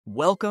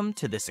Welcome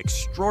to this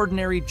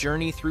extraordinary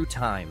journey through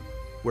time,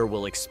 where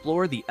we'll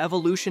explore the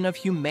evolution of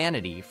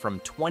humanity from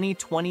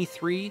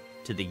 2023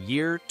 to the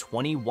year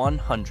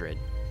 2100.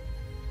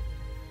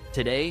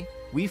 Today,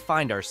 we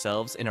find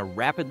ourselves in a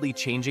rapidly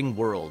changing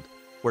world,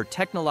 where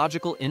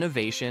technological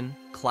innovation,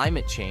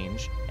 climate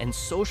change, and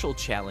social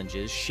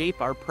challenges shape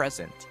our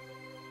present.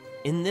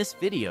 In this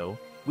video,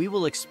 we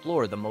will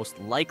explore the most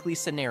likely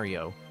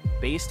scenario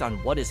based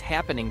on what is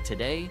happening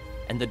today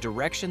and the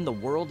direction the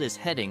world is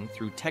heading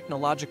through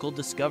technological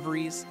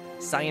discoveries,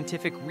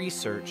 scientific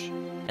research,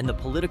 and the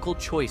political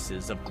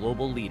choices of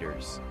global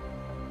leaders.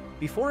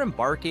 Before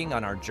embarking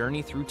on our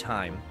journey through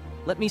time,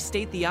 let me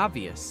state the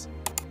obvious.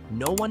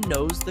 No one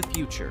knows the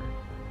future.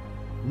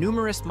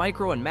 Numerous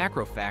micro and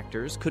macro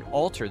factors could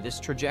alter this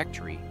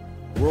trajectory.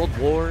 World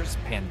wars,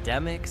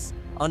 pandemics,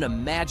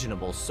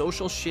 unimaginable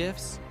social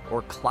shifts,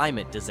 or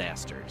climate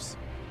disasters.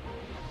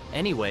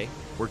 Anyway,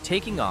 we're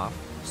taking off,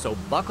 so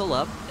buckle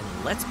up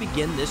and let's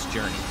begin this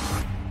journey.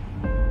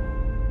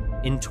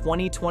 In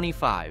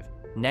 2025,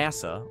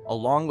 NASA,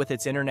 along with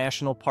its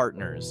international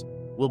partners,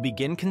 will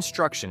begin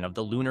construction of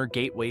the Lunar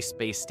Gateway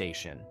space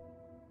station.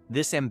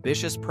 This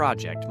ambitious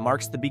project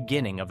marks the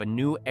beginning of a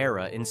new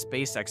era in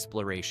space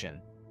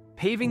exploration,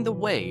 paving the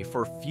way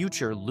for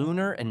future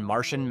lunar and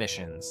Martian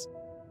missions.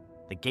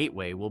 The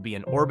Gateway will be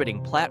an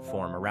orbiting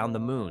platform around the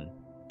Moon,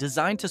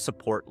 designed to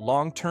support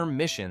long-term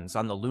missions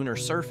on the lunar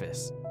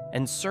surface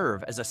and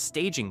serve as a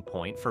staging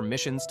point for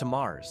missions to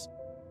Mars.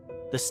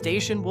 The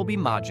station will be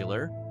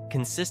modular,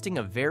 consisting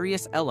of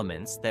various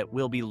elements that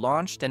will be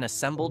launched and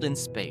assembled in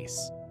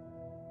space.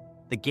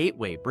 The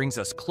Gateway brings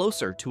us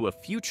closer to a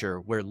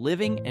future where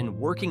living and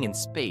working in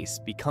space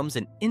becomes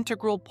an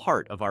integral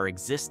part of our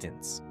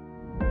existence.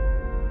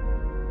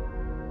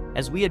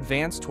 As we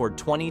advance toward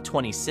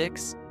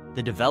 2026,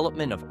 the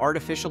development of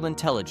artificial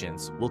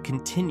intelligence will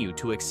continue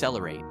to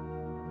accelerate.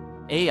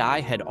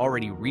 AI had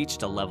already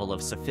reached a level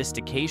of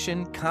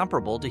sophistication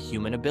comparable to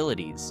human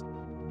abilities,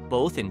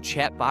 both in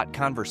chatbot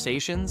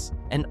conversations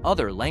and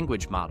other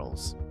language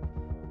models.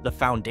 The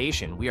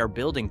foundation we are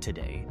building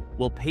today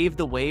will pave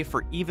the way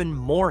for even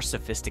more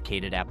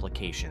sophisticated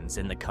applications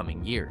in the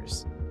coming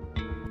years.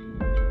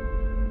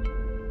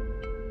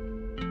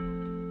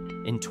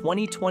 In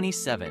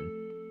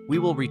 2027, we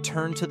will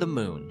return to the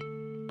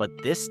Moon, but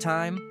this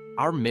time,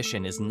 our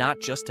mission is not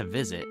just to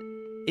visit,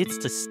 it's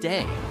to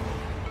stay.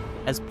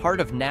 As part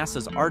of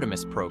NASA's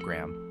Artemis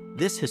program,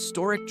 this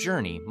historic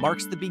journey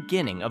marks the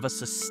beginning of a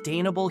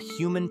sustainable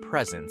human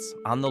presence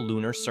on the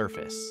lunar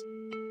surface.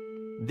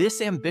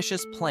 This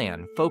ambitious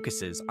plan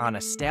focuses on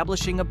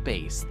establishing a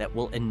base that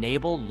will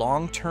enable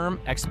long-term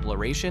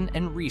exploration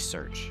and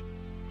research.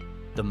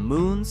 The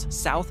Moon's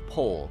south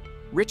pole,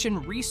 rich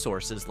in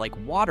resources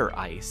like water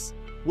ice,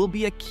 will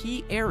be a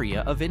key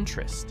area of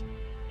interest.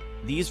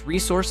 These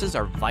resources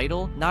are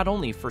vital not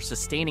only for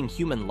sustaining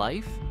human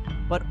life,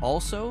 but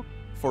also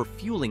for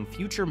fueling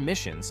future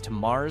missions to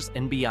Mars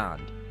and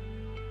beyond.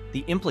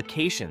 The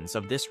implications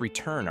of this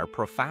return are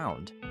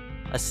profound.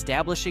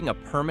 Establishing a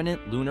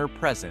permanent lunar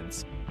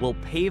presence will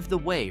pave the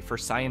way for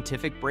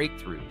scientific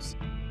breakthroughs,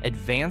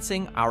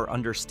 advancing our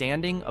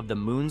understanding of the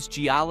Moon's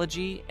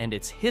geology and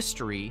its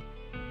history,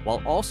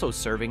 while also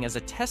serving as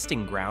a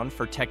testing ground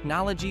for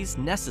technologies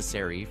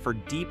necessary for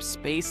deep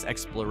space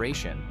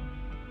exploration.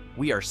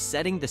 We are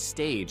setting the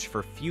stage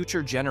for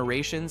future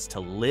generations to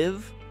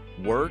live,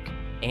 work,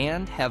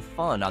 and have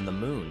fun on the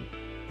Moon,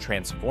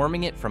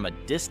 transforming it from a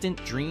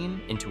distant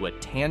dream into a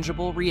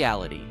tangible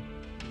reality.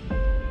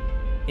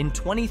 In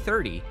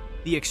 2030,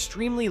 the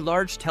Extremely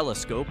Large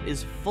Telescope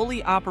is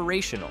fully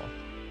operational.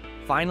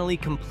 Finally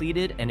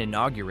completed and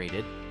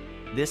inaugurated,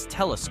 this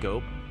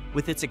telescope,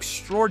 with its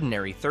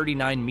extraordinary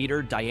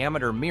 39-meter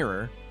diameter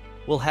mirror,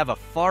 will have a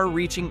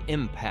far-reaching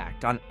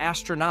impact on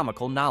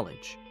astronomical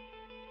knowledge.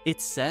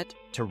 It's set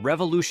to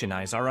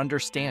revolutionize our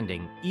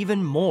understanding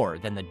even more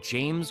than the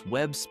James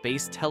Webb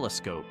Space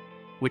Telescope,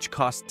 which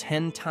costs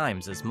 10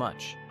 times as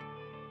much.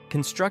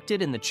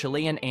 Constructed in the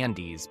Chilean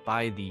Andes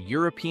by the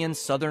European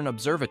Southern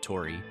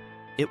Observatory,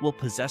 it will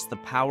possess the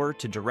power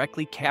to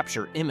directly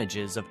capture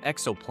images of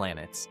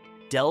exoplanets,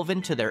 delve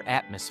into their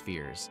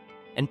atmospheres,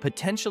 and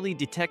potentially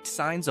detect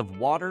signs of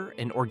water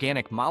and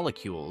organic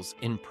molecules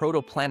in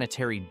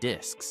protoplanetary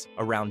disks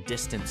around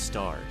distant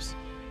stars.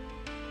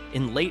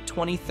 In late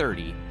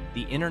 2030,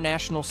 the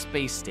International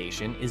Space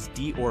Station is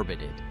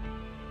deorbited.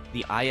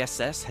 The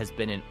ISS has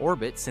been in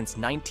orbit since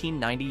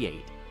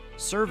 1998,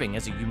 serving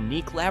as a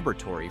unique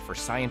laboratory for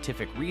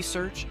scientific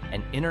research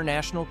and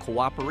international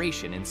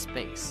cooperation in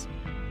space.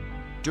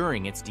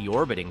 During its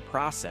deorbiting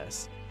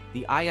process,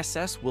 the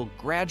ISS will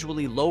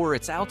gradually lower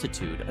its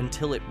altitude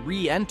until it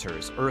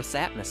re-enters Earth's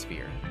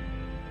atmosphere.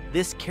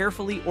 This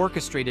carefully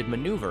orchestrated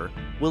maneuver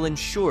will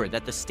ensure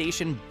that the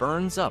station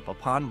burns up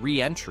upon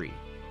re-entry,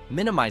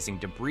 minimizing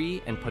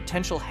debris and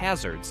potential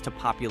hazards to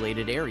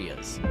populated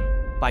areas.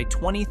 By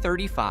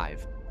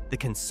 2035, the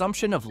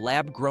consumption of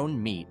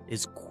lab-grown meat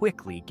is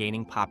quickly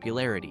gaining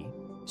popularity.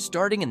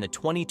 Starting in the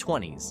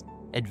 2020s,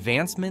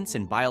 Advancements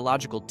in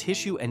biological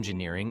tissue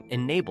engineering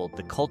enabled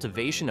the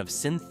cultivation of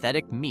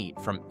synthetic meat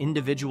from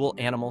individual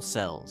animal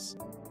cells.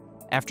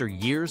 After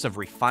years of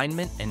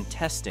refinement and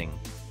testing,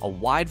 a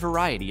wide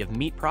variety of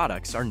meat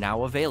products are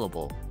now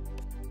available,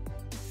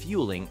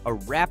 fueling a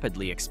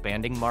rapidly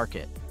expanding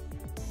market.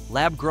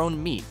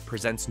 Lab-grown meat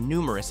presents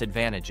numerous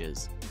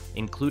advantages,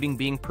 including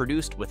being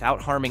produced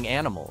without harming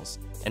animals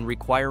and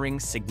requiring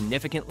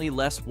significantly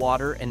less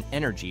water and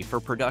energy for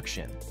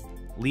production,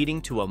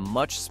 leading to a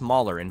much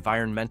smaller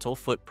environmental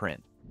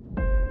footprint.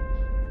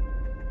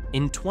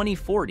 In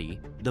 2040,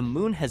 the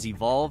moon has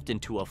evolved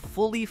into a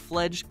fully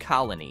fledged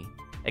colony,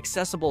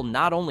 accessible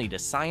not only to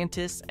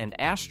scientists and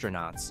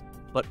astronauts,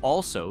 but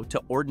also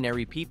to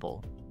ordinary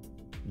people.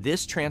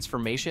 This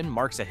transformation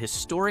marks a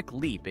historic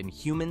leap in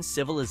human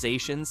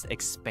civilization's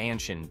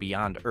expansion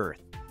beyond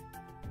Earth.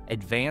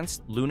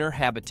 Advanced lunar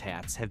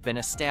habitats have been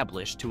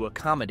established to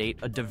accommodate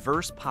a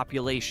diverse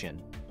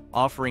population,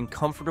 offering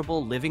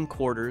comfortable living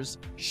quarters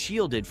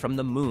shielded from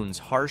the moon's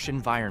harsh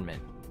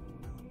environment.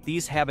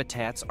 These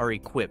habitats are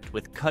equipped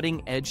with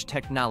cutting-edge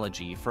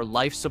technology for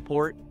life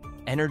support,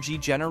 energy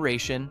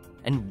generation,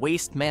 and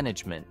waste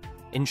management,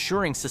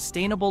 ensuring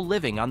sustainable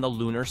living on the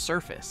lunar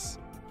surface.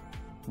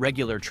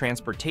 Regular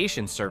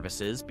transportation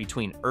services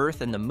between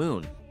Earth and the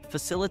moon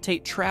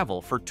facilitate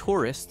travel for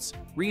tourists,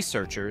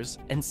 researchers,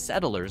 and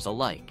settlers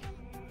alike.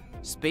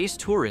 Space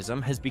tourism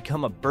has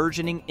become a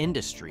burgeoning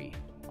industry,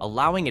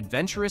 allowing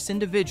adventurous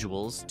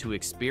individuals to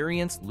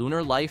experience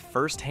lunar life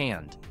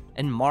firsthand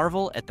and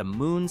marvel at the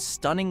moon's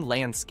stunning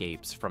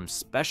landscapes from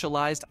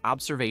specialized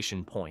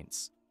observation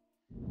points.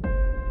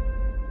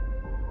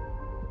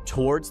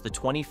 Towards the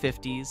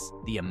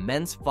 2050s, the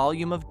immense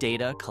volume of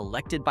data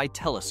collected by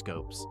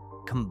telescopes,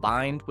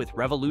 combined with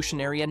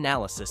revolutionary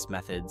analysis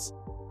methods,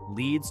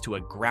 leads to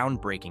a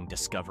groundbreaking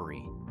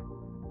discovery.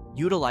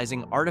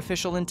 Utilizing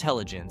artificial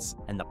intelligence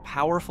and the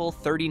powerful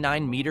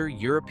 39-meter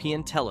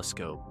European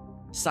telescope,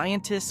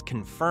 scientists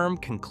confirm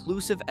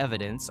conclusive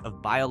evidence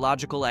of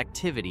biological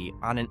activity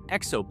on an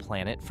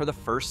exoplanet for the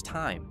first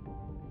time.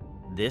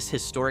 This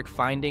historic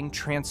finding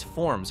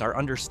transforms our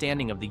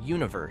understanding of the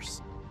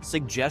universe,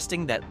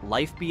 suggesting that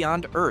life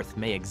beyond Earth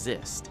may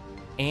exist,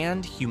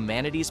 and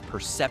humanity's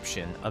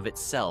perception of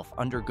itself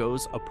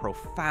undergoes a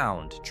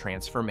profound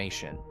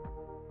transformation.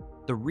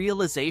 The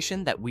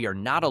realization that we are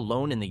not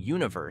alone in the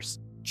universe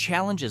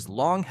challenges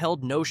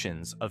long-held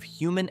notions of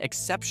human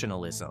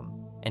exceptionalism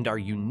and our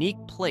unique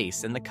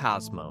place in the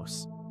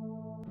cosmos.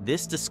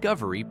 This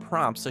discovery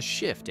prompts a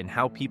shift in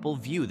how people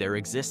view their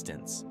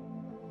existence.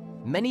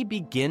 Many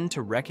begin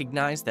to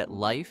recognize that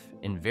life,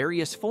 in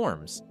various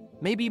forms,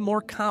 may be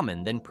more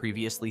common than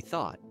previously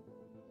thought.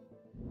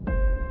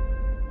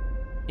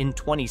 In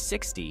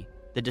 2060,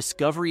 the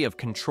discovery of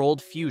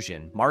controlled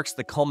fusion marks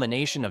the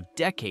culmination of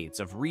decades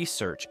of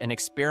research and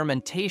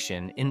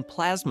experimentation in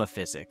plasma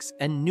physics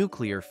and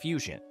nuclear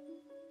fusion.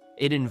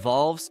 It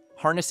involves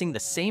harnessing the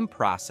same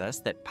process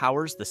that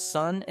powers the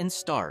sun and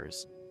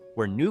stars,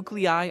 where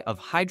nuclei of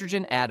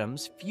hydrogen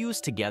atoms fuse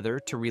together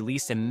to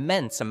release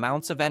immense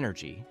amounts of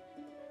energy.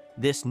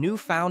 This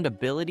newfound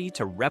ability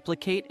to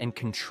replicate and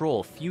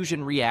control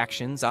fusion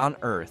reactions on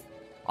Earth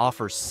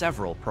offers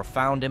several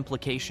profound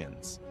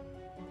implications.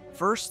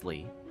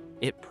 Firstly,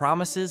 it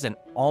promises an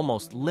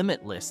almost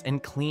limitless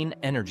and clean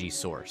energy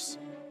source,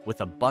 with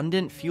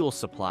abundant fuel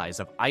supplies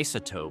of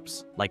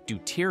isotopes like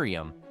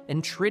deuterium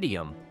and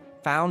tritium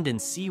found in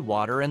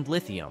seawater and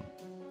lithium.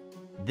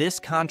 This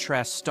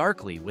contrasts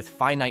starkly with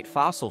finite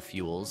fossil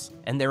fuels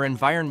and their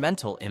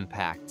environmental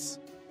impacts.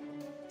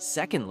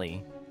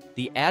 Secondly,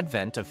 the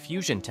advent of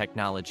fusion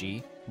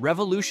technology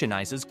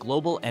revolutionizes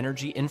global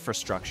energy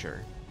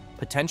infrastructure,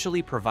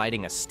 potentially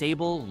providing a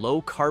stable,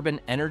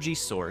 low-carbon energy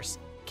source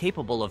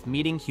capable of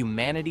meeting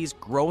humanity's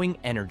growing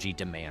energy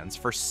demands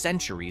for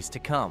centuries to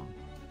come.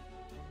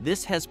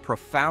 This has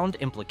profound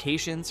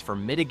implications for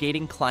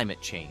mitigating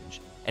climate change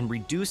and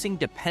reducing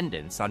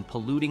dependence on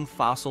polluting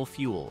fossil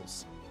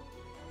fuels.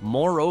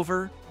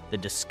 Moreover, the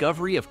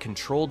discovery of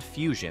controlled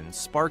fusion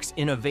sparks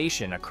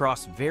innovation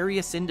across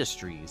various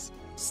industries,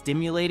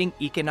 stimulating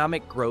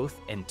economic growth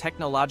and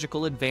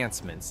technological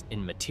advancements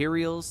in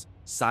materials,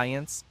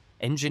 science,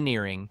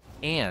 engineering,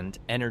 and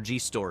energy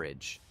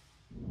storage.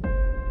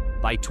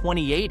 By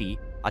 2080,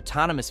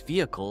 autonomous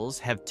vehicles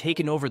have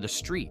taken over the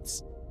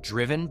streets,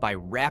 driven by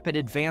rapid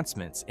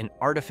advancements in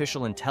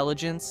artificial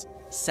intelligence,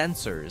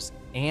 sensors,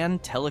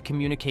 and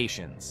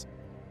telecommunications.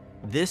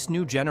 This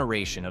new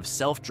generation of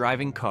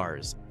self-driving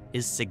cars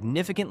is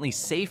significantly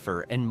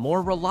safer and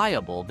more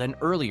reliable than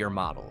earlier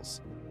models,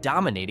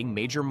 dominating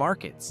major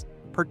markets,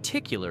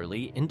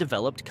 particularly in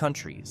developed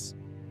countries.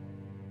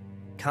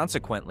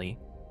 Consequently,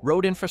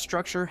 road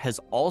infrastructure has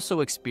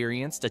also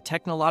experienced a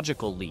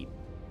technological leap,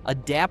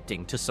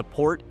 adapting to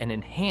support and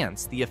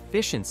enhance the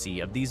efficiency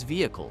of these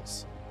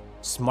vehicles.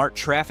 Smart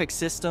traffic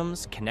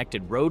systems,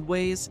 connected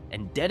roadways,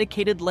 and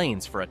dedicated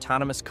lanes for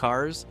autonomous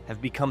cars have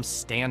become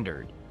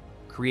standard,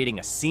 creating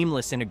a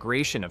seamless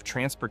integration of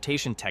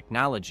transportation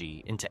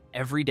technology into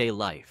everyday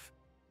life.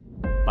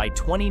 By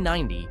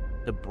 2090,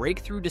 the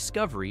breakthrough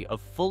discovery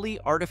of fully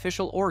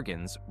artificial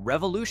organs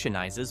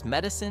revolutionizes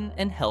medicine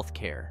and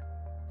healthcare.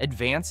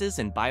 Advances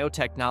in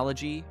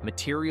biotechnology,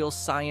 materials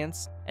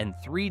science, and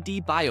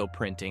 3D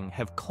bioprinting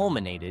have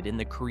culminated in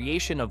the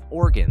creation of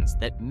organs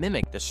that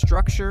mimic the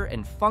structure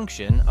and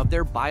function of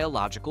their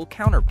biological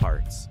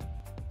counterparts.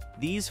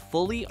 These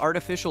fully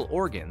artificial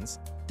organs,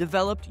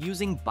 developed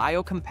using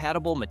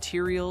biocompatible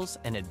materials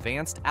and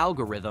advanced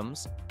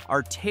algorithms,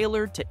 are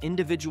tailored to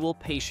individual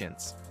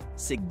patients,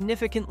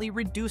 significantly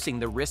reducing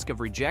the risk of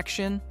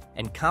rejection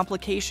and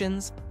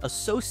complications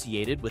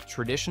associated with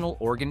traditional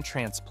organ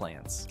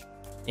transplants.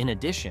 In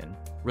addition,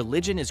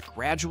 religion is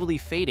gradually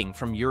fading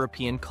from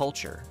European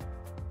culture.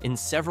 In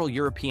several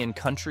European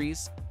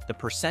countries, the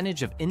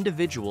percentage of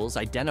individuals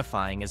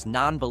identifying as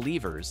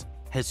non-believers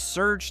has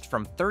surged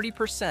from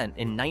 30%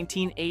 in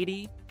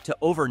 1980 to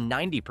over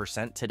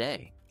 90%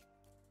 today.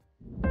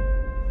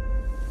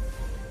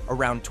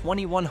 Around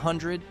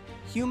 2100,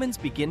 humans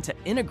begin to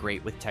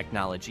integrate with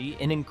technology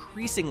in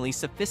increasingly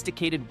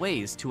sophisticated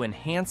ways to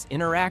enhance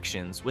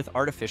interactions with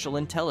artificial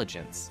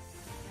intelligence.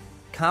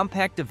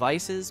 Compact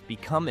devices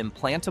become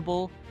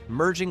implantable,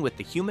 merging with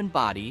the human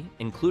body,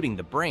 including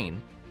the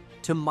brain,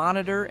 to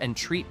monitor and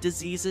treat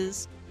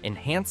diseases,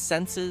 enhance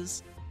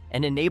senses,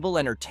 and enable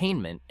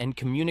entertainment and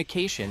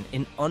communication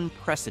in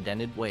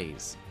unprecedented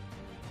ways.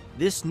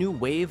 This new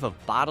wave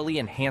of bodily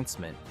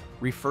enhancement,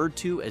 referred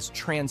to as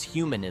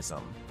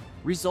transhumanism,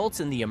 results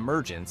in the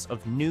emergence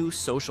of new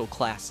social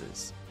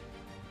classes.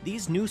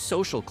 These new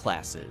social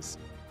classes,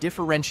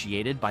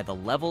 differentiated by the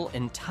level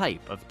and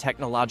type of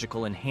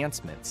technological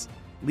enhancements,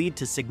 lead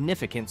to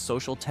significant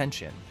social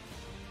tension.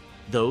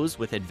 Those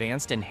with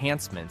advanced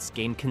enhancements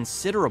gain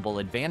considerable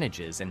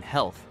advantages in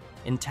health,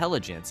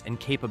 intelligence, and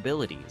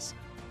capabilities,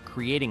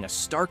 creating a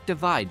stark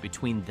divide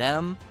between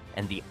them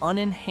and the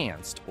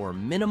unenhanced or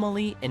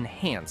minimally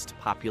enhanced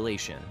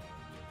population.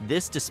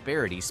 This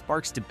disparity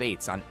sparks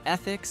debates on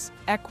ethics,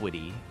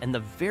 equity, and the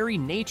very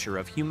nature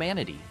of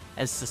humanity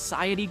as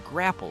society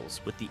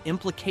grapples with the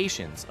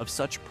implications of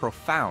such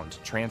profound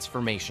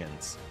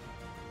transformations.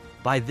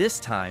 By this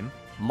time,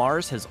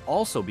 Mars has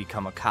also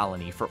become a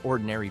colony for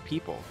ordinary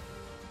people.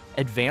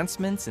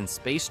 Advancements in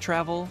space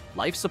travel,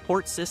 life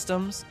support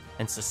systems,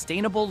 and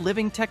sustainable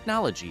living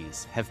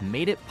technologies have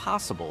made it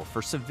possible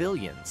for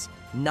civilians,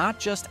 not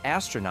just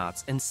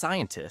astronauts and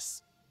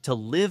scientists, to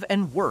live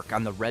and work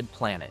on the Red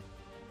Planet.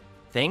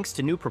 Thanks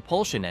to new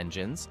propulsion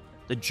engines,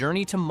 the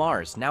journey to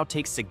Mars now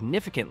takes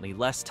significantly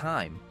less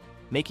time,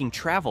 making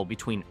travel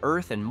between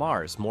Earth and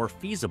Mars more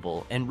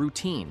feasible and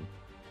routine.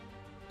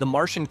 The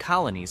Martian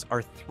colonies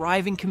are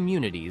thriving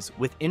communities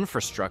with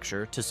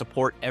infrastructure to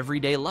support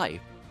everyday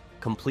life,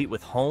 complete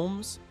with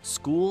homes,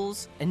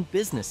 schools, and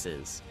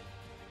businesses.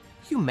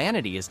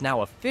 Humanity is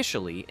now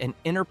officially an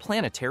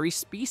interplanetary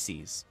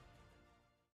species.